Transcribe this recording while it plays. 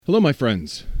Hello, my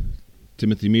friends.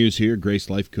 Timothy Muse here,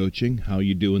 Grace Life Coaching. How are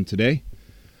you doing today?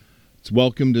 It's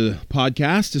welcome to the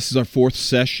podcast. This is our fourth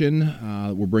session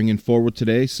we're bringing forward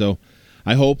today. So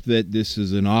I hope that this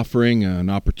is an offering, an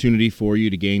opportunity for you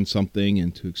to gain something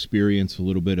and to experience a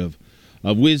little bit of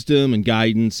wisdom and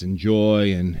guidance and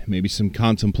joy and maybe some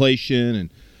contemplation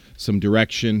and some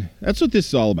direction. That's what this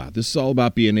is all about. This is all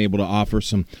about being able to offer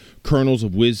some kernels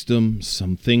of wisdom,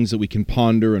 some things that we can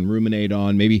ponder and ruminate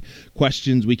on, maybe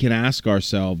questions we can ask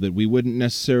ourselves that we wouldn't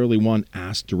necessarily want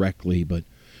asked directly, but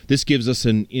this gives us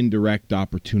an indirect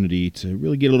opportunity to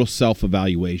really get a little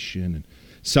self-evaluation and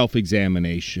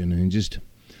self-examination and just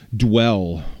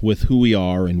dwell with who we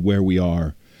are and where we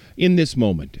are in this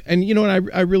moment. And,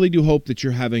 I really do hope that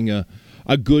you're having a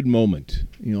good moment.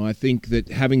 I think that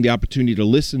having the opportunity to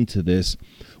listen to this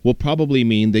will probably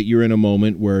mean that you're in a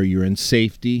moment where you're in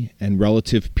safety and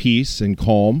relative peace and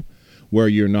calm, where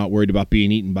you're not worried about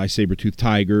being eaten by saber-toothed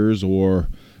tigers or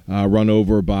run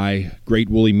over by great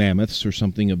woolly mammoths or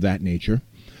something of that nature,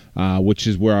 which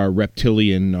is where our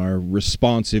reptilian, our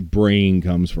responsive brain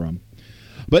comes from.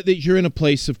 But that you're in a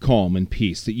place of calm and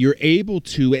peace, that you're able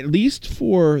to, at least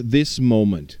for this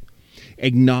moment,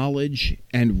 acknowledge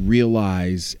and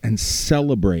realize and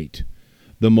celebrate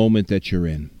the moment that you're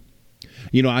in.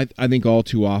 I think all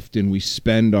too often we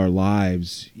spend our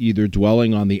lives either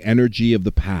dwelling on the energy of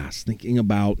the past, thinking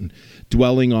about and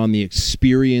dwelling on the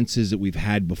experiences that we've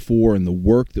had before and the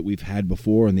work that we've had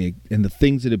before and the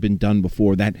things that have been done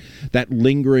before, that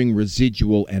lingering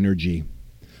residual energy.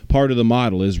 Part of the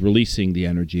model is releasing the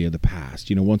energy of the past.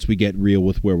 Once we get real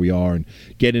with where we are and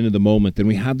get into the moment, then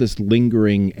we have this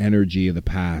lingering energy of the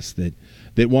past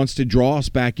that wants to draw us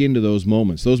back into those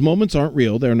moments. Those moments aren't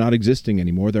real. They're not existing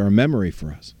anymore. They're a memory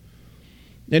for us.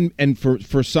 And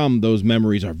for some, those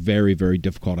memories are very, very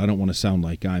difficult. I don't want to sound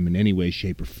like I'm in any way,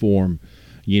 shape, or form,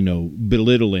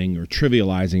 belittling or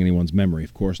trivializing anyone's memory.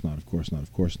 Of course not, of course not,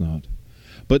 of course not.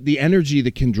 But the energy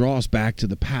that can draw us back to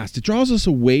the past, it draws us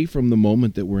away from the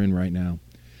moment that we're in right now,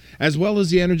 as well as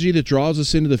the energy that draws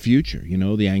us into the future,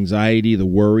 the anxiety, the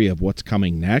worry of what's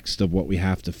coming next, of what we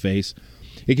have to face.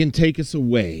 It can take us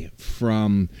away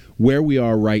from where we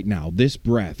are right now, this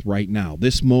breath right now,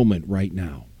 this moment right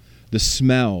now, the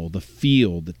smell, the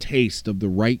feel, the taste of the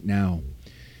right now.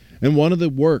 And one of the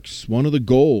works, one of the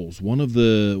goals, one of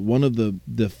the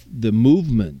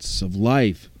movements of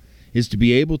life is to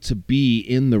be able to be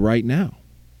in the right now,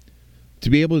 to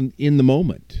be able in the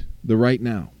moment, the right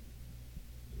now.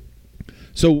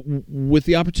 So with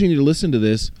the opportunity to listen to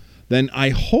this, then I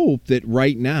hope that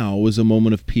right now is a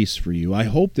moment of peace for you. I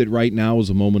hope that right now is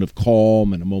a moment of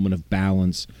calm and a moment of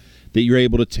balance, that you're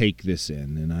able to take this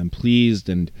in. And I'm pleased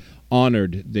and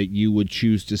honored that you would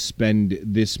choose to spend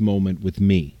this moment with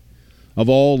me. Of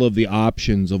all of the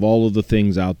options, of all of the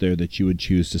things out there that you would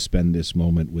choose to spend this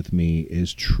moment with me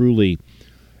is truly,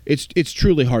 it's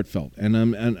truly heartfelt. And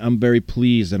I'm very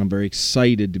pleased and I'm very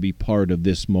excited to be part of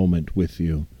this moment with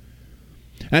you.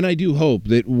 And I do hope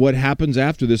that what happens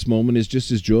after this moment is just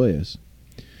as joyous.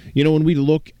 When we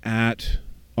look at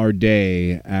our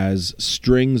day as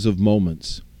strings of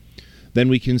moments, then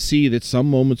we can see that some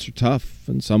moments are tough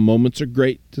and some moments are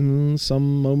great and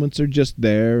some moments are just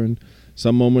there and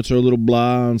some moments are a little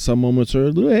blah, and some moments are a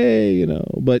little, hey,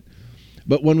 But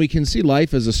when we can see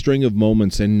life as a string of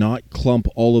moments and not clump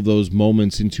all of those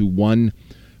moments into one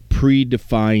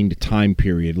predefined time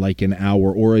period, like an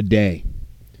hour or a day,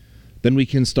 then we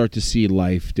can start to see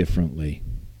life differently.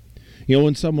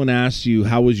 When someone asks you,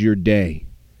 how was your day?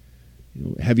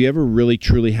 Have you ever really,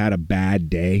 truly had a bad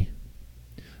day?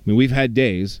 We've had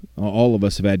days, all of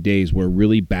us have had days where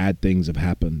really bad things have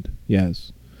happened,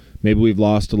 yes. Maybe we've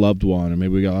lost a loved one, or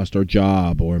maybe we lost our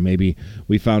job, or maybe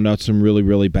we found out some really,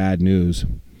 really bad news.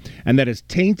 And that has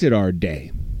tainted our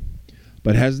day.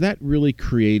 But has that really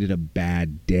created a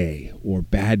bad day or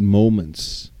bad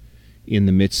moments in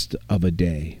the midst of a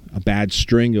day? A bad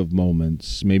string of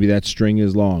moments. Maybe that string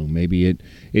is long. Maybe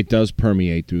it does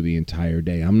permeate through the entire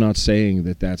day. I'm not saying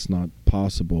that that's not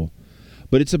possible.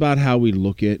 But it's about how we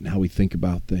look at and how we think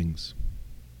about things.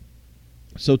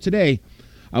 So today,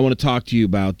 I want to talk to you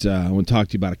about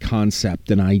a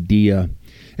concept, an idea,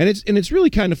 and it's really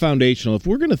kind of foundational. If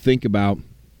we're going to think about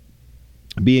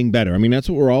being better, that's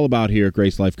what we're all about here at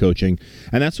Grace Life Coaching,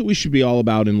 and that's what we should be all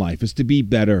about in life, is to be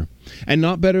better, and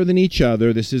not better than each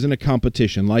other. This isn't a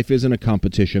competition. Life isn't a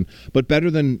competition, but better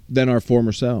than our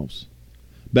former selves,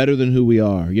 better than who we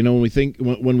are.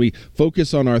 When we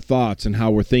focus on our thoughts and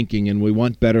how we're thinking, and we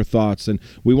want better thoughts, and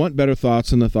we want better thoughts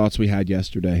than the thoughts we had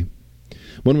yesterday.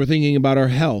 When we're thinking about our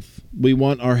health, we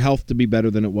want our health to be better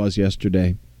than it was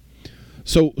yesterday.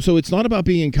 So it's not about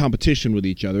being in competition with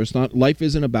each other. Life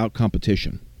isn't about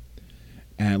competition.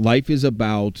 And life is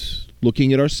about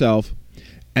looking at ourselves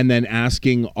and then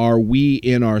asking, are we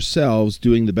in ourselves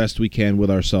doing the best we can with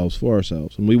ourselves for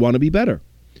ourselves? And we want to be better.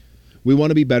 We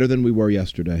want to be better than we were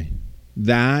yesterday.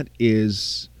 That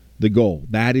is the goal.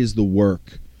 That is the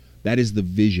work. That is the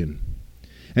vision.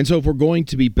 And so if we're going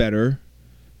to be better,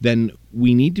 then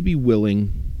we need to be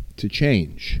willing to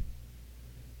change.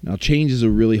 Now, change is a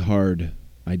really hard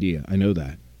idea. I know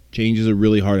that. Change is a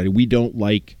really hard idea. We don't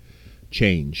like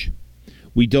change.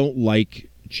 We don't like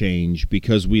change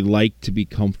because we like to be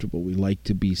comfortable. We like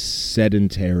to be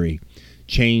sedentary.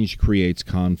 Change creates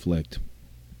conflict.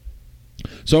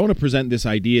 So I want to present this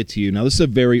idea to you. Now, this is a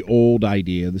very old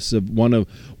idea. This is one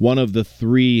of the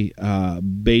three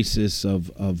bases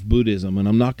of Buddhism, and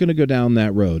I'm not going to go down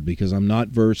that road because I'm not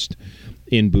versed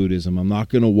in Buddhism. I'm not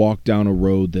going to walk down a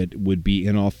road that would be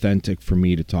inauthentic for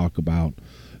me to talk about.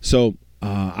 So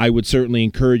I would certainly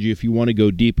encourage you, if you want to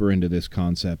go deeper into this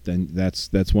concept, then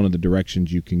that's one of the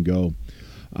directions you can go.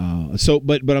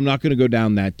 But I'm not going to go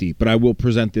down that deep. But I will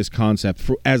present this concept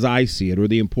as I see it, or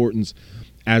the importance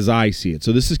as I see it.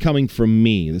 So this is coming from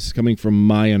me. This is coming from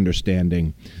my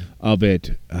understanding of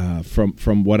it,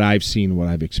 from what I've seen, what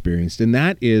I've experienced, and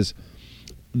that is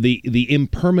the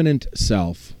impermanent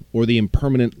self, or the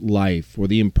impermanent life, or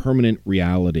the impermanent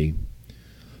reality.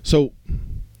 So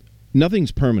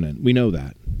nothing's permanent. We know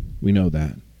that. We know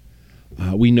that.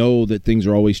 We know that things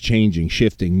are always changing,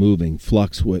 shifting, moving,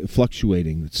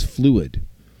 fluctuating. It's fluid.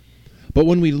 But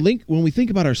when we think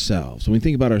about ourselves, and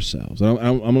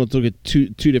I'm going to look at two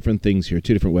different things here,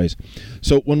 two different ways.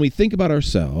 So when we think about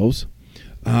ourselves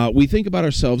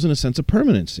in a sense of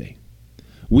permanency.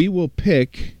 We will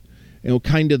pick,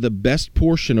 kind of the best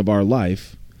portion of our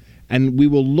life, and we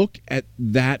will look at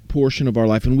that portion of our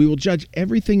life, and we will judge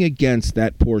everything against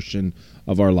that portion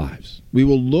of our lives. We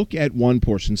will look at one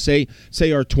portion, say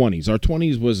our 20s. Our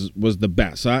 20s was the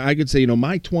best. I could say,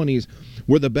 my 20s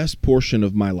were the best portion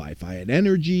of my life. I had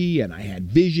energy, and I had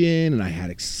vision, and I had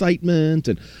excitement,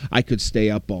 and I could stay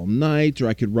up all night, or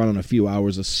I could run on a few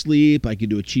hours of sleep. I could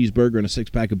do a cheeseburger and a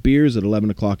 6-pack of beers at 11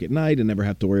 o'clock at night and never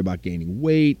have to worry about gaining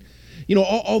weight.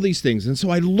 All these things. And so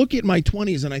I look at my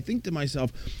 20s and I think to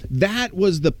myself, that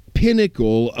was the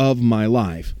pinnacle of my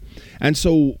life. And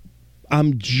so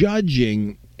I'm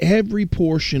judging every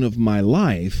portion of my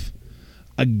life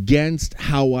against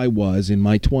how I was in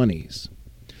my 20s.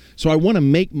 So I want to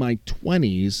make my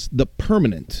 20s the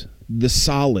permanent, the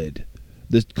solid,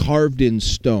 the carved in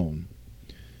stone.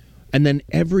 And then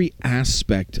every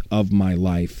aspect of my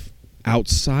life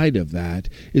outside of that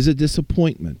is a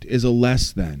disappointment, is a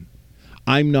less than.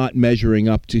 I'm not measuring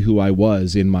up to who I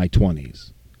was in my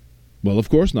 20s. Well, of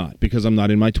course not, because I'm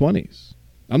not in my 20s.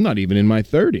 I'm not even in my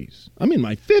 30s. I'm in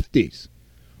my 50s.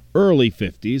 Early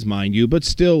 50s, mind you, but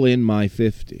still in my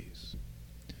 50s.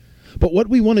 But what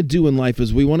we want to do in life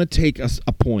is we want to take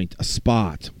a point, a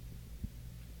spot,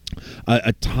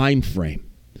 a time frame,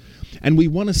 and we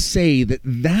want to say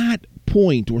that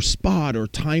point or spot or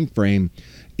time frame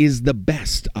is the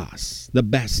best us, the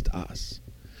best us.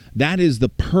 That is the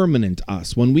permanent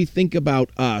us. When we think about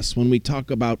us, when we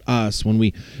talk about us, when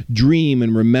we dream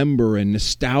and remember and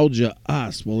nostalgia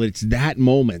us, well, it's that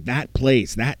moment, that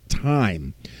place, that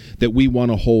time that we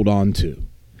want to hold on to,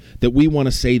 that we want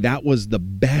to say that was the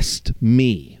best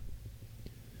me.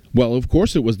 Well, of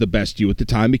course it was the best you at the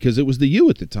time because it was the you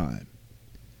at the time.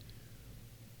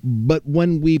 But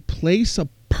when we place a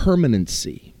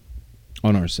permanency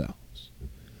on ourselves,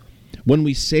 when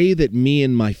we say that me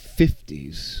in my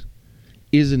 50s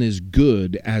isn't as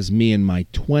good as me in my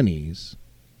 20s,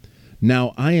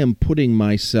 now I am putting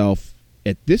myself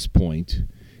at this point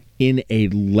in a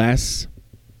less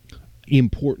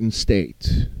important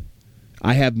state.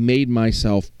 I have made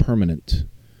myself permanent,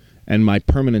 and my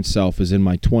permanent self is in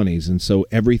my 20s, and so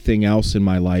everything else in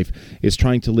my life is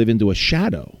trying to live into a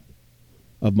shadow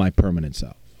of my permanent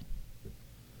self.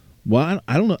 Well,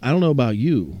 I don't know about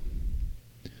you,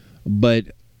 but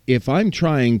if I'm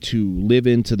trying to live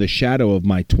into the shadow of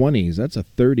my 20s, that's a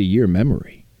 30-year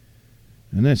memory.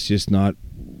 And that's not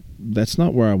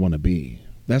where I want to be.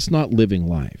 That's not living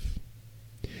life.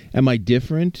 Am I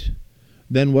different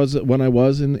than when I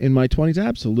was in my 20s?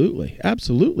 Absolutely.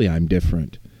 Absolutely I'm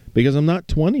different because I'm not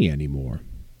 20 anymore.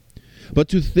 But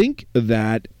to think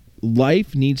that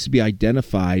life needs to be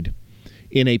identified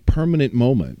in a permanent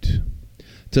moment,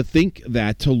 to think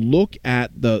that, to look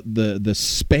at the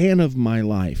span of my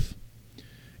life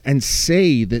and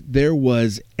say that there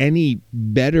was any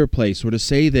better place, or to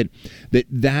say that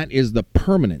is the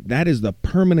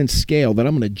permanent scale that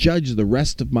I'm going to judge the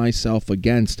rest of myself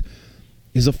against,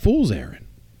 is a fool's errand,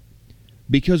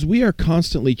 because we are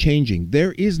constantly changing.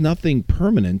 There is nothing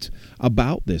permanent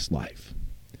about this life.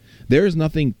 There is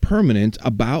nothing permanent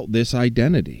about this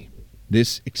identity,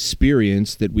 this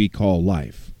experience that we call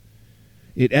life.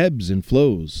 It ebbs and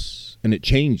flows, and it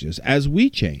changes as we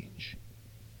change.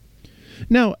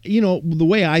 Now, the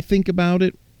way I think about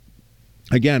it,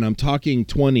 again, I'm talking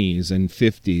 20s and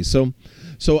 50s.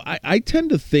 So I tend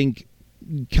to think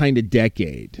kind of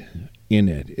decade in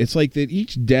it. It's like that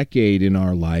each decade in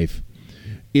our life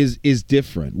is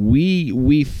different.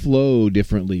 We flow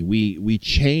differently. We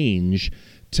change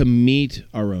to meet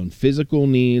our own physical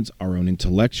needs, our own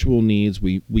intellectual needs.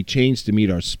 We change to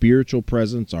meet our spiritual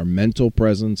presence, our mental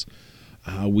presence.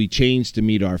 We change to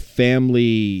meet our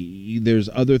family. There's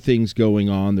other things going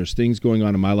on. There's things going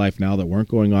on in my life now that weren't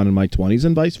going on in my 20s,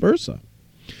 and vice versa.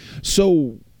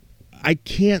 So I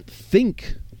can't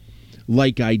think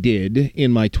like I did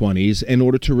in my 20s in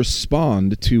order to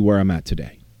respond to where I'm at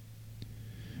today.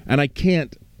 And I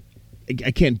can't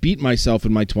beat myself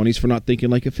in my 20s for not thinking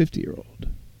like a 50-year-old.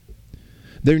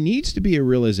 There needs to be a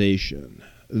realization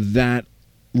that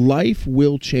life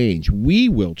will change. We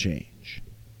will change.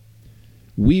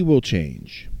 We will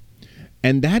change.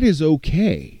 And that is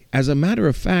okay. As a matter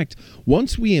of fact,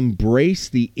 once we embrace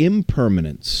the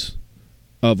impermanence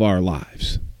of our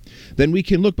lives, then we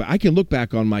can look back. I can look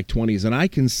back on my 20s and I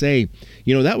can say,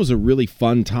 that was a really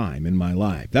fun time in my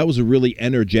life. That was a really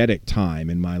energetic time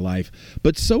in my life.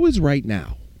 But so is right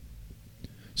now.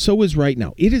 So is right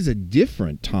now. It is a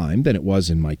different time than it was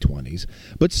in my 20s,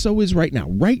 but so is right now.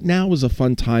 Right now is a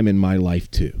fun time in my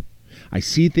life too. I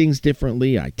see things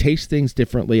differently. I taste things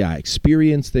differently. I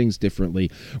experience things differently.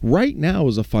 Right now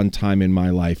is a fun time in my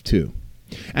life too.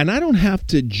 And I don't have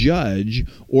to judge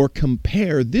or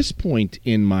compare this point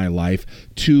in my life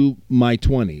to my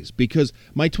 20s, because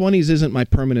my 20s isn't my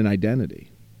permanent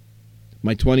identity.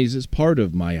 My 20s is part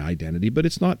of my identity, but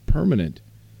it's not permanent.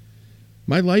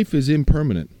 My life is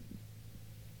impermanent.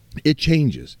 It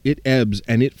changes, it ebbs,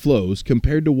 and it flows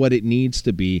compared to what it needs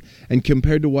to be and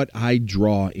compared to what I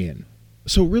draw in.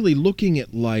 So really looking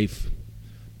at life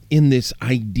in this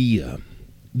idea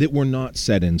that we're not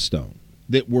set in stone,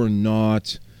 that we're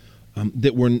not,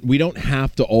 we don't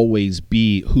have to always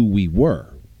be who we were.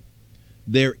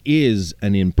 There is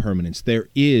an impermanence. There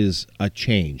is a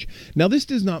change. Now, this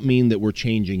does not mean that we're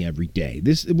changing every day.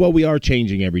 We are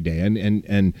changing every day,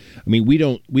 and I mean we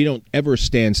don't ever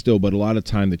stand still. But a lot of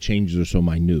time the changes are so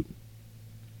minute.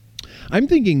 I'm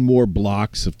thinking more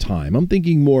blocks of time. I'm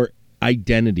thinking more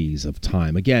identities of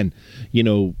time. Again, in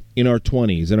our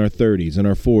 20s, in our 30s, in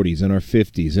our 40s, in our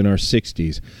 50s, in our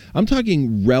 60s. I'm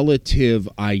talking relative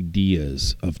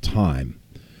ideas of time.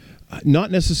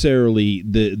 Not necessarily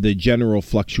the general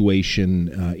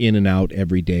fluctuation in and out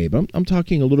every day, but I'm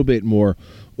talking a little bit more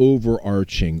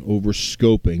overarching,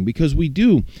 overscoping, because we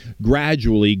do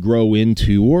gradually grow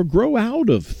into or grow out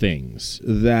of things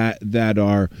that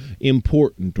are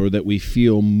important or that we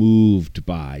feel moved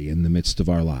by in the midst of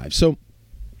our lives. So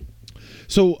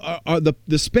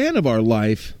the span of our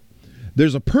life,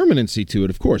 there's a permanency to it,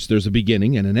 of course. There's a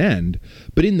beginning and an end.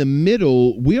 But in the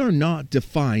middle, we are not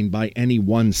defined by any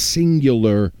one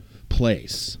singular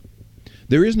place.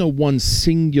 There is no one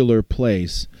singular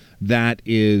place that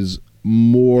is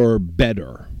more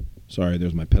better. Sorry,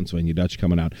 there's my Pennsylvania Dutch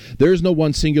coming out. There is no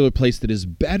one singular place that is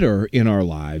better in our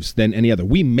lives than any other.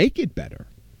 We make it better.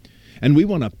 And we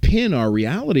want to pin our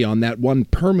reality on that one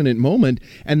permanent moment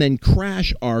and then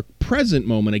crash our present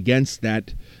moment against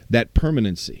that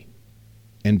permanency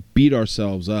and beat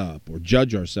ourselves up or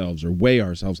judge ourselves or weigh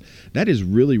ourselves. That is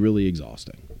really, really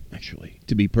exhausting, actually.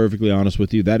 To be perfectly honest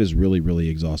with you, that is really, really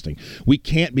exhausting. We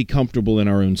can't be comfortable in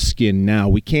our own skin now.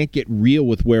 We can't get real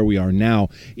with where we are now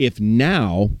if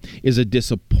now is a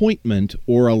disappointment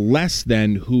or a less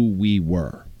than who we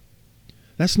were.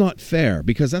 That's not fair,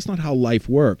 because that's not how life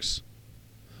works.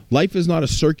 Life is not a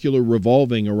circular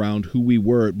revolving around who we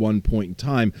were at one point in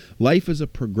time. Life is a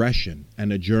progression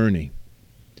and a journey.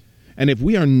 And if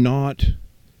we are not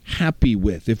happy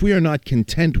with, if we are not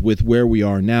content with where we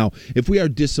are now, if we are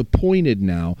disappointed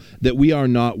now that we are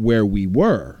not where we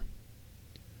were,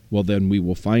 well, then we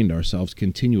will find ourselves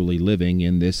continually living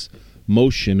in this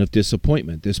motion of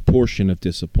disappointment, this portion of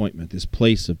disappointment, this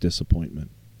place of disappointment.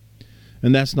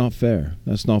 And that's not fair.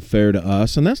 That's not fair to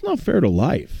us, and that's not fair to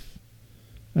life.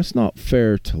 That's not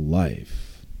fair to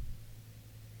life.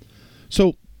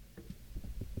 So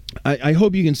I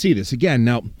hope you can see this. Again,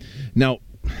 now,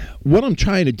 what I'm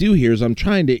trying to do here is I'm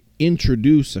trying to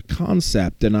introduce a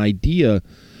concept, an idea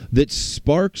that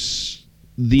sparks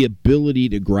the ability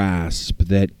to grasp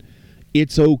that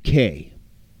it's okay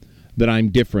that I'm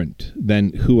different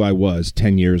than who I was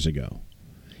 10 years ago.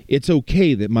 It's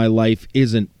okay that my life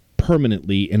isn't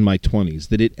permanently in my 20s,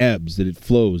 that it ebbs, that it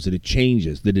flows, that it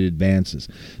changes, that it advances,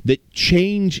 that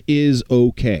change is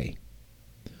okay.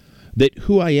 That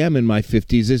who I am in my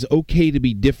 50s is okay to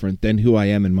be different than who I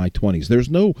am in my 20s. There's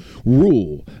no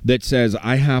rule that says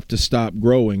I have to stop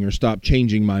growing or stop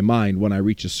changing my mind when I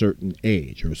reach a certain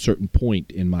age or a certain point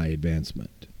in my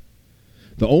advancement.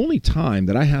 The only time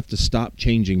that I have to stop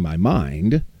changing my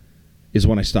mind is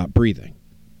when I stop breathing.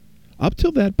 Up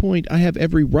till that point, I have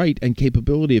every right and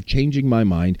capability of changing my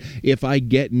mind if I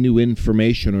get new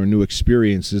information or new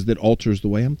experiences that alters the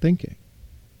way I'm thinking.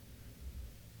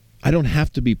 I don't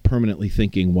have to be permanently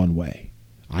thinking one way.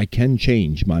 I can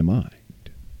change my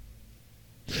mind.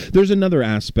 There's another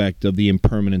aspect of the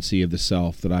impermanency of the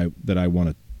self that I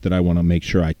want to make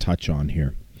sure I touch on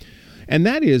here, and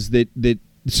that is that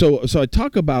so I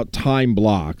talk about time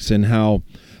blocks and how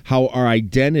our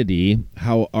identity,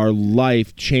 how our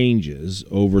life changes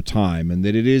over time, and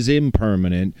that it is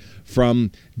impermanent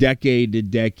from decade to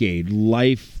decade.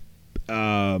 Life.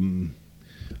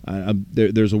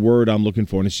 There's a word I'm looking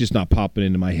for, and it's just not popping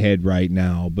into my head right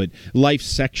now, but life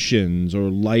sections or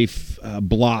life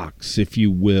blocks, if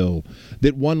you will,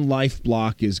 that one life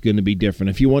block is going to be different.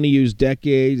 If you want to use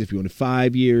decades, if you want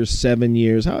 5 years, 7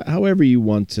 years, however you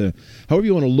want to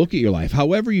look at your life,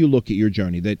 however you look at your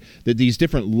journey, that these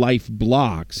different life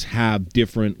blocks have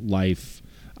different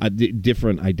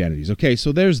different identities. Okay,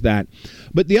 so there's that.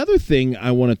 But the other thing I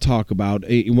want to talk about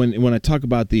when I talk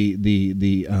about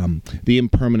the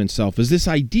impermanent self is this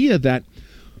idea that,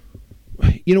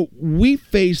 you know, we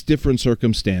face different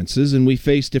circumstances and we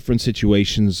face different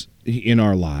situations in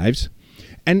our lives,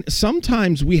 and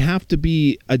sometimes we have to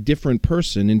be a different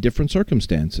person in different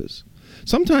circumstances.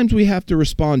 Sometimes we have to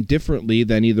respond differently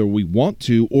than either we want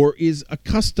to or is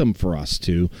accustomed for us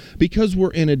to because we're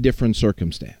in a different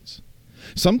circumstance.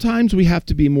 Sometimes we have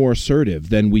to be more assertive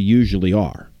than we usually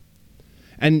are.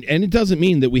 And it doesn't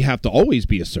mean that we have to always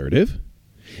be assertive.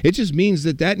 It just means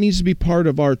that needs to be part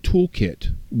of our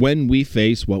toolkit when we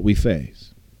face what we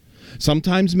face.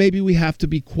 Sometimes maybe we have to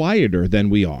be quieter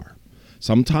than we are.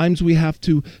 Sometimes we have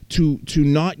to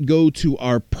not go to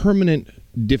our permanent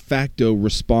de facto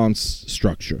response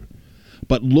structure,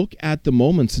 but look at the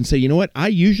moments and say, you know what, I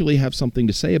usually have something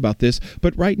to say about this,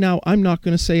 but right now I'm not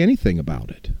going to say anything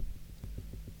about it.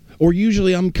 Or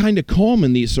usually I'm kind of calm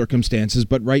in these circumstances,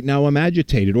 but right now I'm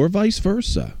agitated, or vice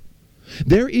versa.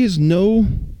 There is no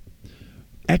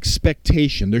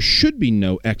expectation, there should be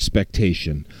no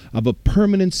expectation of a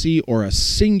permanency or a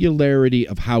singularity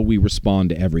of how we respond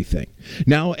to everything.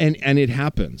 Now, and it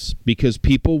happens because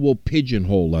people will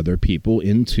pigeonhole other people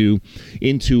into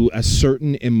a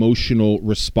certain emotional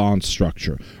response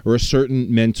structure or a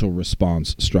certain mental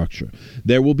response structure.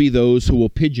 There will be those who will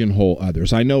pigeonhole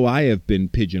others. I know I have been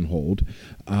pigeonholed,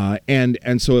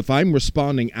 and so if I'm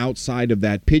responding outside of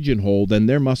that pigeonhole, then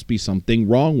there must be something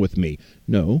wrong with me.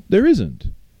 No, there isn't.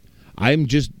 I'm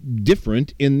just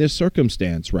different in this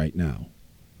circumstance right now.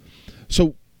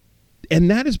 So, and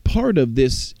that is part of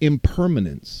this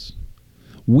impermanence.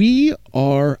 We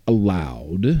are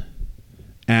allowed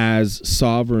as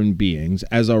sovereign beings,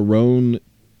 as our own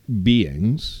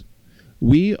beings,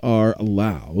 we are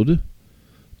allowed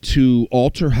to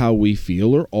alter how we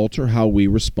feel or alter how we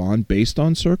respond based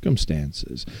on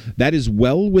circumstances. That is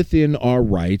well within our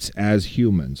rights as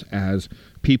humans, as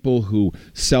people who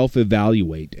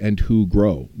self-evaluate and who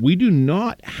grow. We do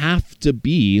not have to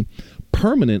be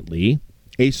permanently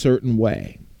a certain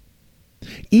way,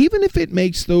 even if it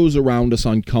makes those around us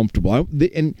uncomfortable.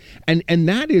 And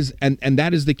that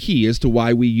is the key as to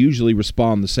why we usually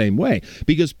respond the same way,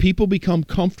 because people become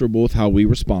comfortable with how we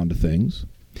respond to things.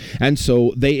 And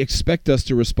so they expect us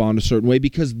to respond a certain way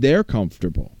because they're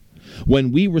comfortable.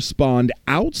 When we respond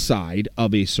outside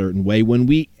of a certain way, when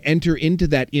we enter into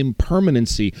that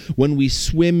impermanency, when we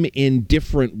swim in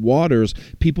different waters,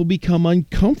 people become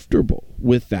uncomfortable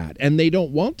with that. And they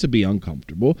don't want to be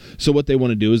uncomfortable. So what they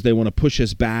want to do is they want to push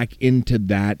us back into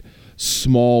that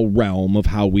small realm of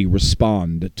how we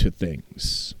respond to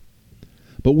things.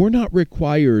 But we're not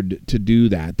required to do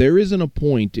that. There isn't a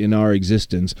point in our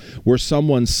existence where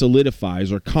someone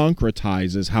solidifies or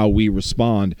concretizes how we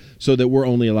respond so that we're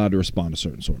only allowed to respond a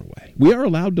certain sort of way. We are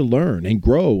allowed to learn and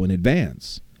grow and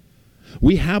advance.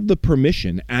 We have the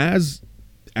permission as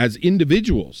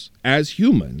individuals, as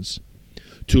humans,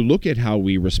 to look at how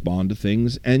we respond to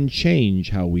things and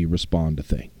change how we respond to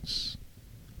things.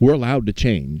 We're allowed to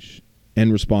change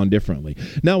and respond differently.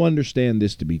 Now, understand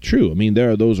this to be true. I mean,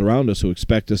 there are those around us who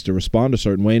expect us to respond a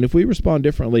certain way, and if we respond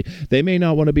differently, they may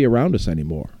not want to be around us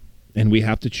anymore. And we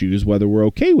have to choose whether we're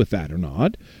okay with that or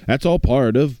not. That's all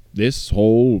part of this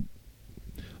whole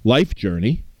life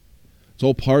journey. It's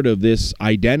all part of this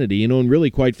identity. And really,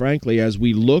 quite frankly, as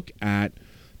we look at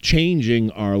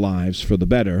changing our lives for the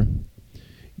better,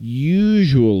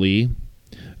 usually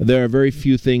there are very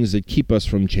few things that keep us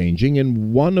from changing.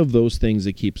 And one of those things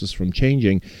that keeps us from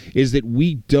changing is that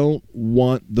we don't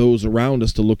want those around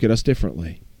us to look at us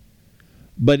differently.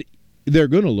 But they're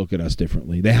going to look at us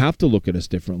differently. They have to look at us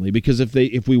differently, because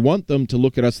if we want them to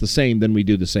look at us the same, then we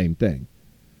do the same thing.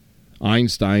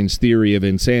 Einstein's theory of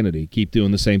insanity: keep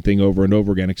doing the same thing over and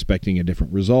over again, expecting a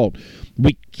different result.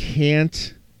 We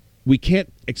can't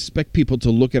expect people to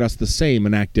look at us the same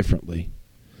and act differently,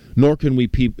 nor can we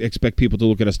expect people to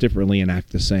look at us differently and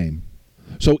act the same.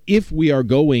 So if we are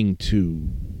going to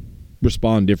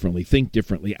respond differently, think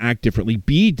differently, act differently,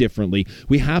 be differently,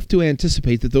 we have to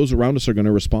anticipate that those around us are going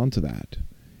to respond to that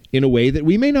in a way that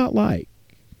we may not like,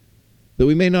 that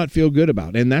we may not feel good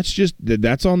about. And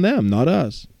that's on them, not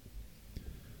us.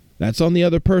 That's on the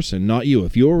other person, not you.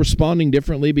 If you're responding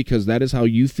differently because that is how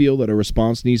you feel that a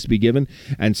response needs to be given,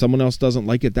 and someone else doesn't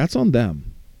like it, that's on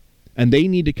them. And they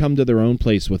need to come to their own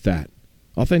place with that.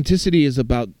 Authenticity is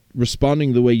about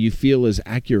responding the way you feel is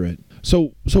accurate.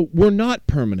 So we're not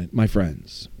permanent, my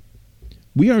friends.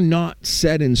 We are not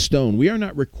set in stone. We are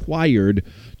not required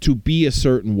to be a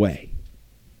certain way.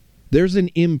 There's an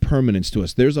impermanence to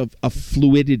us. There's a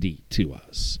fluidity to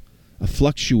us, a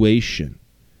fluctuation.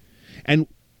 And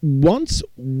once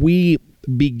we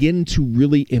begin to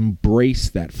really embrace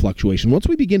that fluctuation, once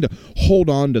we begin to hold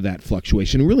on to that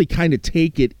fluctuation and really kind of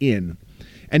take it in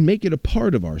and make it a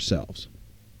part of ourselves,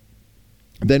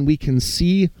 then we can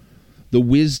see the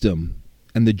wisdom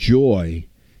and the joy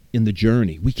in the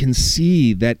journey. We can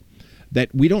see that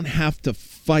we don't have to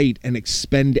fight and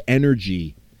expend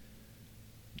energy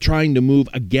trying to move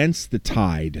against the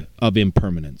tide of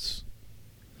impermanence.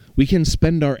 We can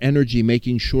spend our energy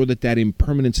making sure that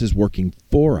impermanence is working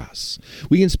for us.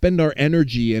 We can spend our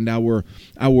energy and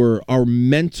our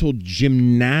mental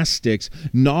gymnastics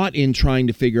not in trying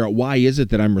to figure out why is it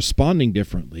that I'm responding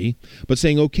differently, but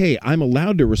saying, okay, I'm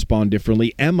allowed to respond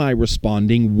differently. Am I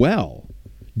responding well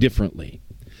differently?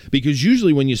 Because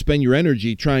usually when you spend your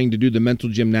energy trying to do the mental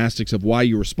gymnastics of why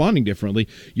you're responding differently,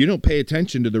 you don't pay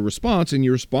attention to the response and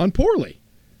you respond poorly.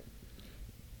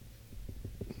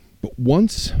 But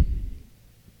once,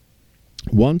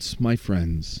 my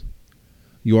friends,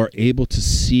 you are able to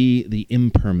see the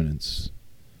impermanence,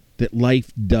 that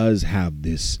life does have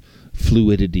this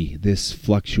fluidity, this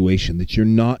fluctuation, that you're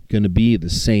not going to be the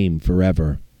same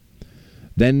forever,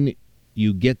 then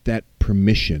you get that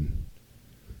permission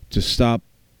to stop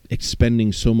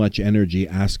expending so much energy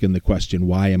asking the question,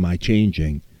 why am I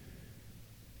changing?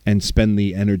 And spend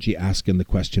the energy asking the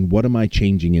question, what am I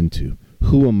changing into?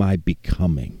 Who am I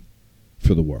becoming?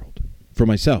 For the world, for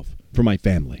myself, for my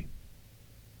family.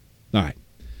 All right,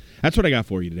 that's what I got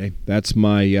for you today. That's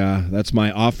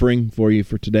my offering for you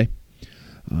for today.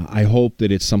 I hope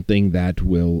that it's something that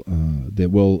will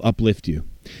uplift you.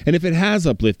 And if it has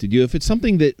uplifted you, if it's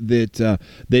something that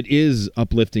is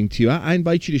uplifting to you, I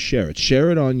invite you to share it.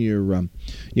 Share it on your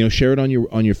share it on your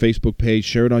Facebook page.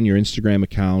 Share it on your Instagram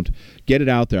account. Get it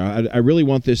out there. I really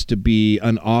want this to be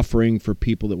an offering for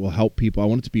people that will help people. I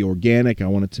want it to be organic. I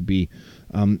want it to be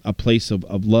a place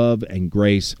of love and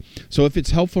grace. So if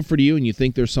it's helpful for you and you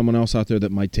think there's someone else out there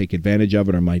that might take advantage of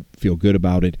it or might feel good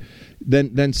about it,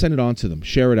 then send it on to them.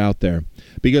 Share it out there,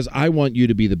 because I want you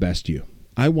to be the best you.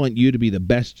 I want you to be the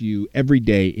best you every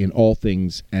day in all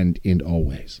things and in all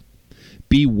ways.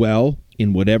 Be well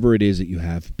in whatever it is that you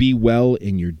have. Be well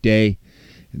in your day.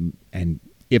 And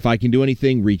if I can do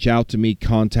anything, reach out to me,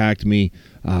 contact me.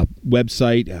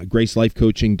 Website,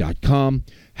 GRACELifeCoaching.com.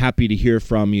 Happy to hear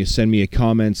from you. Send me a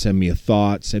comment, send me a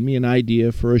thought, send me an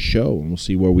idea for a show, and we'll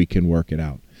see where we can work it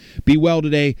out. Be well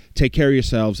today. Take care of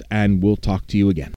yourselves, and we'll talk to you again.